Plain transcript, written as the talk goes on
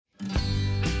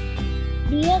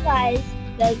Dear guys,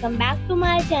 welcome back to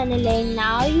my channel and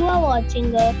now you are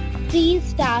watching a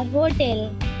 3-star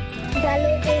hotel. The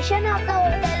location of the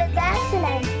hotel is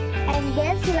excellent and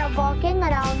guests love walking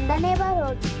around the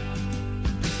neighborhood.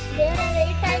 There are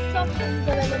 8 types of rooms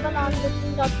available on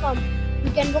booking.com.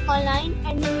 You can book online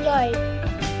and enjoy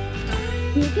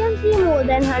it. You can see more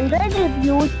than 100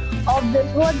 reviews of this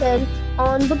hotel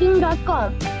on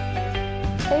booking.com.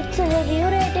 Its review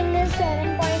rating is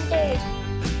 7.8.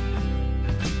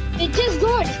 Which is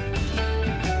good.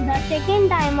 The check-in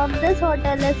time of this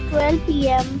hotel is 12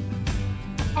 p.m.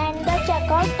 and the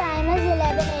checkout time is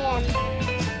 11 a.m.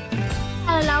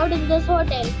 Are allowed in this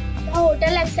hotel. The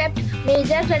hotel accepts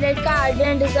major credit cards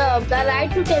and reserves the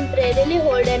right to temporarily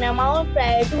hold an amount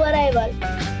prior to arrival.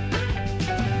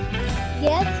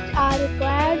 Guests are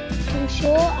required to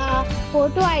show a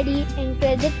photo ID and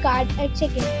credit card at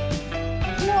check-in.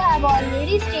 If you have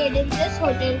already stayed in this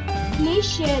hotel, please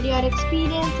share your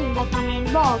experience in the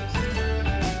comment box.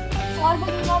 For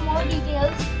booking or more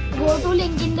details, go to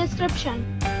link in description.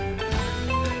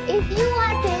 If you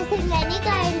are facing any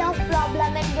kind of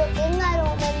problem in booking a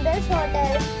room in this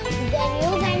hotel, then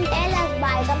you can tell us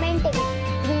by commenting.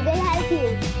 We will help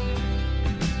you.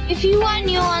 If you are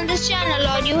new on this channel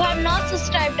or you have not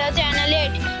subscribed our channel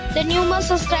yet, then you must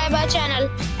subscribe our channel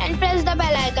and press the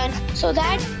bell icon so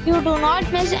that you do not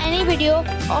miss any video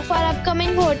of our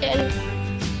upcoming hotel.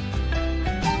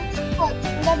 Thanks for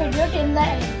watching the video till the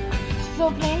end.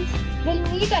 So friends, we'll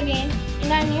meet again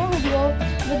in a new video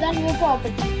with a new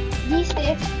property. Be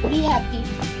safe, be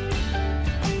happy.